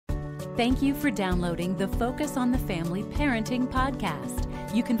Thank you for downloading the Focus on the Family Parenting Podcast.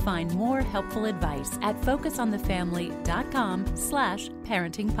 You can find more helpful advice at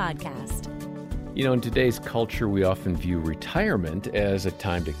focusonthefamily.com/parenting podcast. You know, in today's culture, we often view retirement as a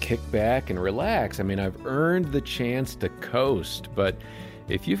time to kick back and relax. I mean, I've earned the chance to coast, but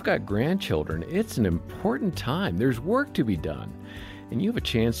if you've got grandchildren, it's an important time. There's work to be done, and you have a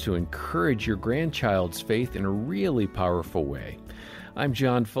chance to encourage your grandchild's faith in a really powerful way. I'm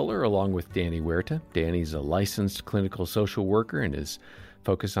John Fuller, along with Danny Huerta. Danny's a licensed clinical social worker and is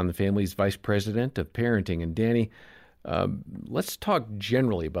Focus on the Family's Vice President of Parenting. And Danny, let's talk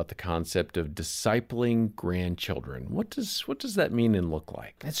generally about the concept of discipling grandchildren. What does that mean and look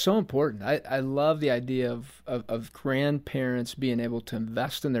like? It's so important. I love the idea of grandparents being able to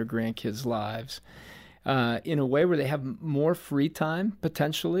invest in their grandkids' lives in a way where they have more free time,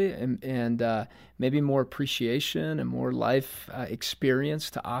 potentially, and maybe more appreciation and more life experience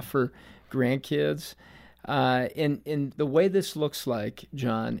to offer grandkids. And the way this looks like,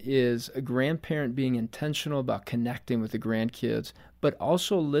 John, is a grandparent being intentional about connecting with the grandkids, but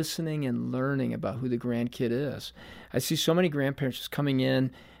also listening and learning about who the grandkid is. I see so many grandparents just coming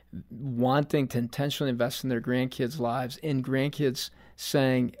in, wanting to intentionally invest in their grandkids' lives, and grandkids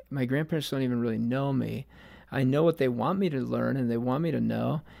saying, my grandparents don't even really know me. I know what they want me to learn and they want me to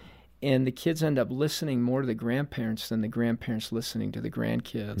know. And the kids end up listening more to the grandparents than the grandparents listening to the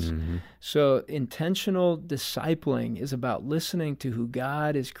grandkids. Mm-hmm. So intentional discipling is about listening to who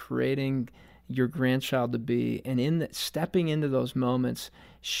God is creating your grandchild to be, and stepping into those moments,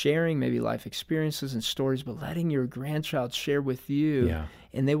 sharing maybe life experiences and stories, but letting your grandchild share with you,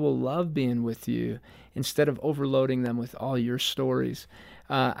 and they will love being with you instead of overloading them with all your stories.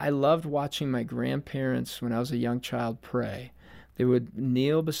 I loved watching my grandparents when I was a young child pray. They would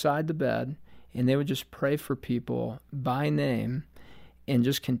kneel beside the bed, and they would just pray for people by name and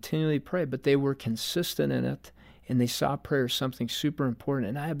just continually pray. But they were consistent in it, and they saw prayer as something super important.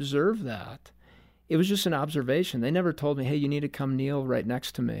 And I observed that. It was just an observation. They never told me, hey, you need to come kneel right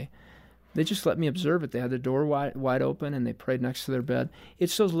next to me. They just let me observe it. They had the door wide open, and they prayed next to their bed.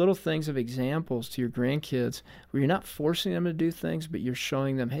 It's those little things of examples to your grandkids where you're not forcing them to do things, but you're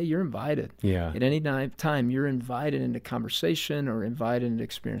showing them, hey, you're invited. Yeah. At any time, you're invited into conversation or invited into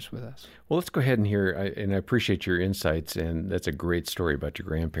experience with us. Well, let's go ahead and hear, and I appreciate your insights, and that's a great story about your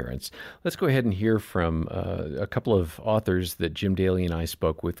grandparents. Let's go ahead and hear from a couple of authors that Jim Daly and I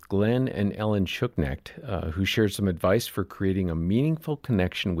spoke with, Glenn and Ellen Schucknecht, who shared some advice for creating a meaningful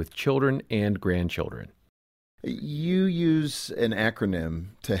connection with children and grandchildren. You use an acronym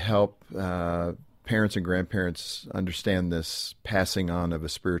to help parents and grandparents understand this passing on of a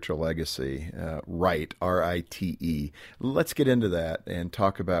spiritual legacy, RITE, R-I-T-E. Let's get into that and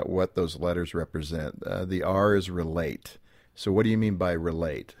talk about what those letters represent. The R is relate. So what do you mean by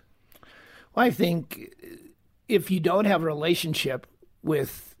relate? Well, I think if you don't have a relationship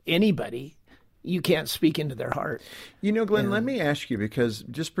with anybody, you can't speak into their heart. You know, Glenn, let me ask you, because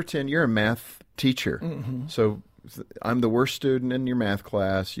just pretend you're a math teacher. Mm-hmm. So I'm the worst student in your math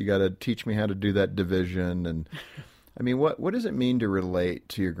class. You got to teach me how to do that division. And I mean, what does it mean to relate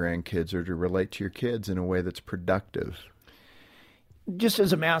to your grandkids or to relate to your kids in a way that's productive? Just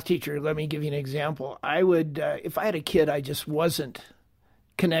as a math teacher, let me give you an example. I would, if I had a kid I just wasn't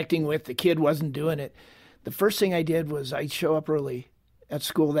connecting with, the kid wasn't doing it, the first thing I did was I'd show up early at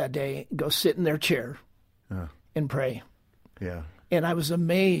school that day, go sit in their chair and pray. Yeah. And I was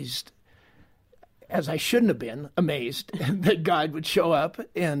amazed, as I shouldn't have been amazed, that God would show up.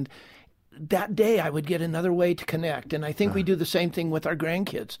 And that day I would get another way to connect. And I think we do the same thing with our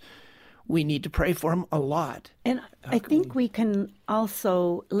grandkids. We need to pray for them a lot. And I think we can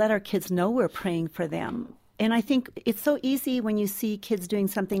also let our kids know we're praying for them. And I think it's so easy when you see kids doing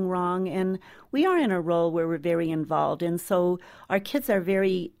something wrong, and we are in a role where we're very involved. And so our kids are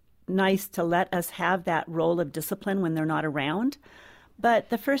very nice to let us have that role of discipline when they're not around. But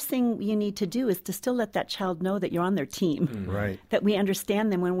the first thing you need to do is to still let that child know that you're on their team, right? That we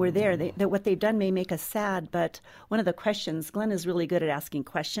understand them when we're there, that what they've done may make us sad. But one of the questions, Glenn is really good at asking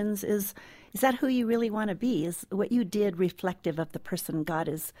questions, is that who you really want to be? Is what you did reflective of the person God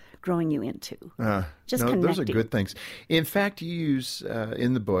is growing you into? Just connecting. Those are good things. In fact, you use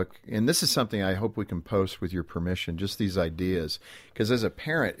in the book, and this is something I hope we can post with your permission, just these ideas, because as a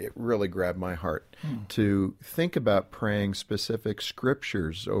parent, it really grabbed my heart to think about praying specific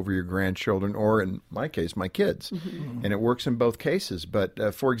scriptures over your grandchildren, or in my case, my kids. Mm-hmm. And it works in both cases.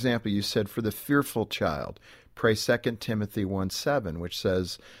 But for example, you said for the fearful child, pray 2 Timothy 1:7, which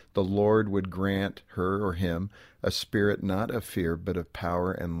says, the Lord would grant her or him a spirit not of fear, but of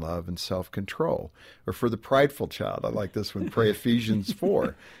power and love and self-control. Or for the prideful child, I like this one, pray Ephesians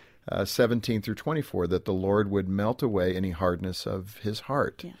 4, 17 through 24, that the Lord would melt away any hardness of his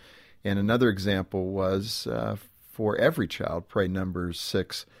heart. Yeah. And another example was for every child, pray Numbers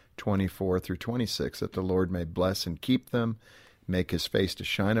 6, 24 through 26, that the Lord may bless and keep them, make his face to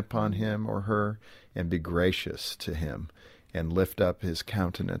shine upon him or her, and be gracious to him, and lift up his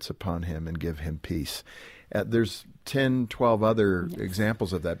countenance upon him and give him peace. There's 10, 12 other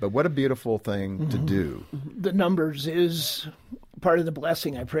examples of that, but what a beautiful thing to do. The Numbers is part of the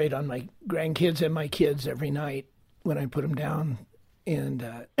blessing I prayed on my grandkids and my kids every night when I put them down. And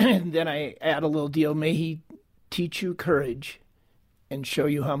then I add a little deal, may he teach you courage and show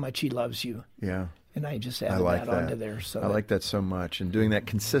you how much he loves you. Yeah. And I just added that onto there. So I like that so much, and doing that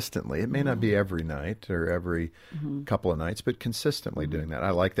consistently. It may not be every night or every couple of nights, but consistently doing that.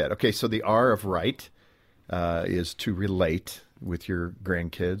 I like that. Okay, so the R of right is to relate with your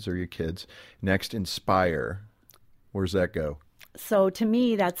grandkids or your kids. Next, inspire. Where's that go? So to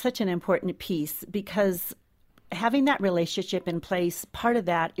me, that's such an important piece, because having that relationship in place, part of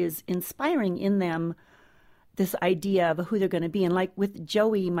that is inspiring in them this idea of who they're going to be. And like with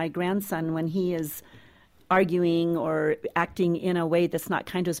Joey, my grandson, when he is arguing or acting in a way that's not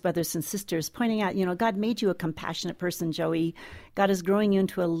kind to his brothers and sisters, pointing out, God made you a compassionate person, Joey. God is growing you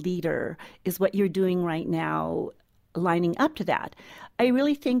into a leader. Is what you're doing right now lining up to that? I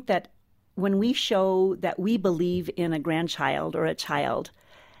really think that when we show that we believe in a grandchild or a child,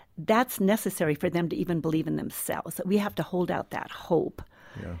 that's necessary for them to even believe in themselves. That we have to hold out that hope.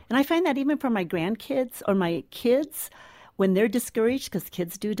 Yeah. And I find that even for my grandkids or my kids, when they're discouraged, because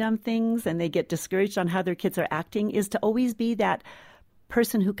kids do dumb things and they get discouraged on how their kids are acting, is to always be that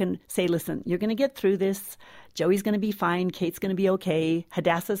person who can say, listen, you're going to get through this. Joey's going to be fine. Kate's going to be okay.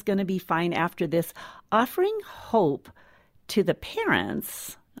 Hadassah's going to be fine after this. Offering hope to the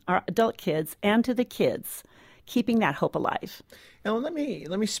parents, our adult kids, and to the kids, keeping that hope alive. Now, let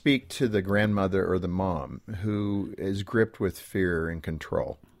me speak to the grandmother or the mom who is gripped with fear and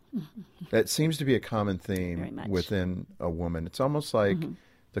control. That seems to be a common theme within a woman. It's almost like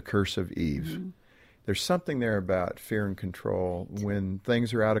the curse of Eve. There's something there about fear and control. When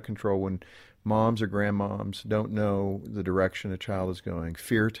things are out of control, when moms or grandmoms don't know the direction a child is going,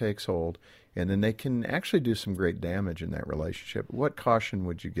 fear takes hold, and then they can actually do some great damage in that relationship. What caution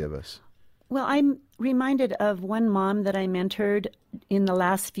would you give us? Well, I'm reminded of one mom that I mentored in the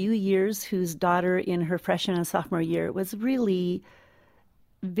last few years whose daughter in her freshman and sophomore year was really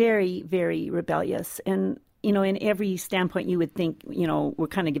very, very rebellious. And, in every standpoint you would think, we're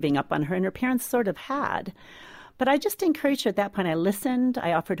kind of giving up on her, and her parents sort of had. But I just encouraged her at that point. I listened.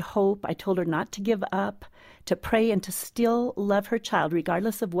 I offered hope. I told her not to give up, to pray, and to still love her child,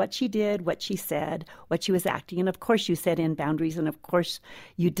 regardless of what she did, what she said, what she was acting. And of course, you set in boundaries, and of course,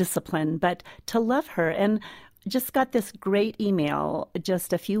 you discipline, but to love her. And just got this great email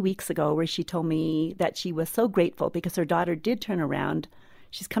just a few weeks ago where she told me that she was so grateful because her daughter did turn around.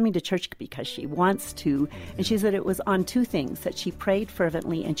 She's coming to church because she wants to. And she said it was on two things, that she prayed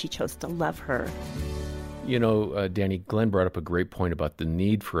fervently and she chose to love her. Danny, Glenn brought up a great point about the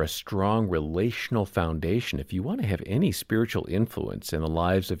need for a strong relational foundation if you want to have any spiritual influence in the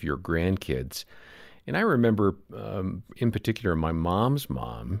lives of your grandkids. And I remember, in particular, my mom's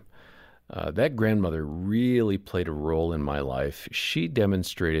mom, that grandmother really played a role in my life. She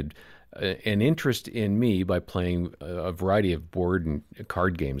demonstrated an interest in me by playing a variety of board and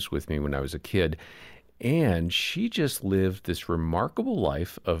card games with me when I was a kid. And she just lived this remarkable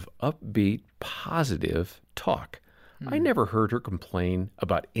life of upbeat, positive talk. I never heard her complain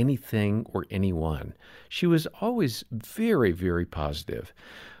about anything or anyone. She was always very, very positive.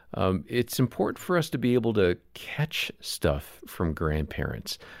 It's important for us to be able to catch stuff from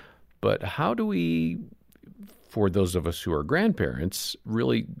grandparents. But how do we, for those of us who are grandparents,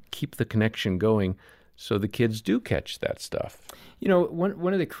 really keep the connection going so the kids do catch that stuff?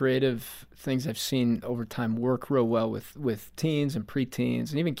 One of the creative things I've seen over time work real well with teens and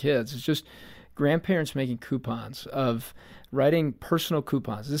preteens and even kids is just grandparents making coupons, of writing personal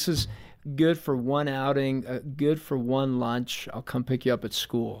coupons. This is good for one outing, good for one lunch. I'll come pick you up at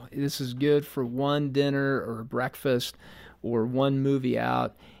school. This is good for one dinner or breakfast or one movie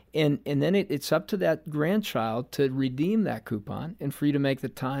out. And then it's up to that grandchild to redeem that coupon and for you to make the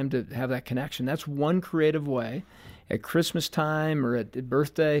time to have that connection. That's one creative way. At Christmas time or at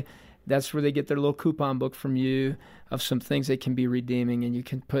birthday, that's where they get their little coupon book from you of some things they can be redeeming. And you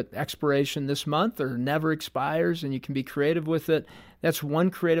can put expiration this month or never expires, and you can be creative with it. That's one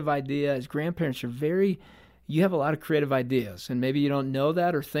creative idea. As grandparents, you're very you have a lot of creative ideas, and maybe you don't know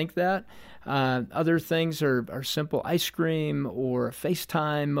that or think that. Other things are simple ice cream or a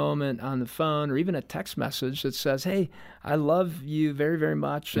FaceTime moment on the phone, or even a text message that says, hey, I love you very, very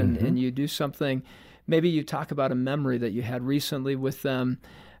much, and you do something. Maybe you talk about a memory that you had recently with them,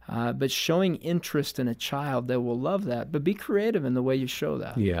 but showing interest in a child that will love that, but be creative in the way you show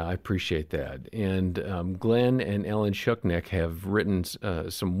that. Yeah, I appreciate that. And Glenn and Ellen Shuknick have written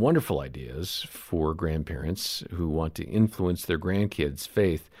some wonderful ideas for grandparents who want to influence their grandkids'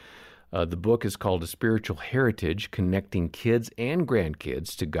 faith. The book is called A Spiritual Heritage, Connecting Kids and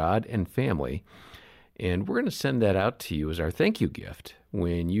Grandkids to God and Family. And we're going to send that out to you as our thank you gift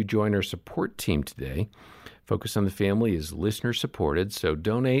when you join our support team today. Focus on the Family is listener-supported, so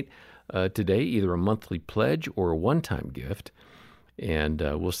donate today either a monthly pledge or a one-time gift, and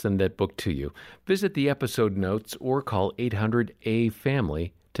we'll send that book to you. Visit the episode notes or call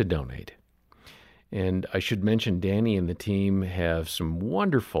 800-A-FAMILY to donate. And I should mention Danny and the team have some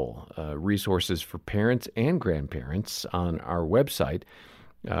wonderful resources for parents and grandparents on our website.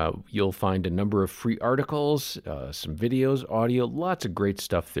 You'll find a number of free articles, some videos, audio, lots of great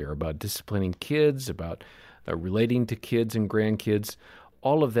stuff there about disciplining kids, about relating to kids and grandkids.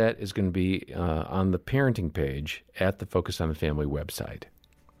 All of that is going to be on the parenting page at the Focus on the Family website.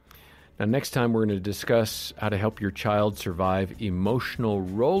 Now, next time we're going to discuss how to help your child survive emotional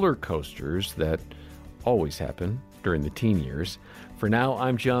roller coasters that always happen during the teen years. For now,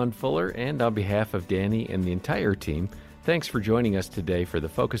 I'm John Fuller, and on behalf of Danny and the entire team, thanks for joining us today for the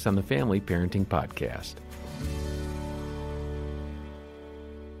Focus on the Family Parenting Podcast.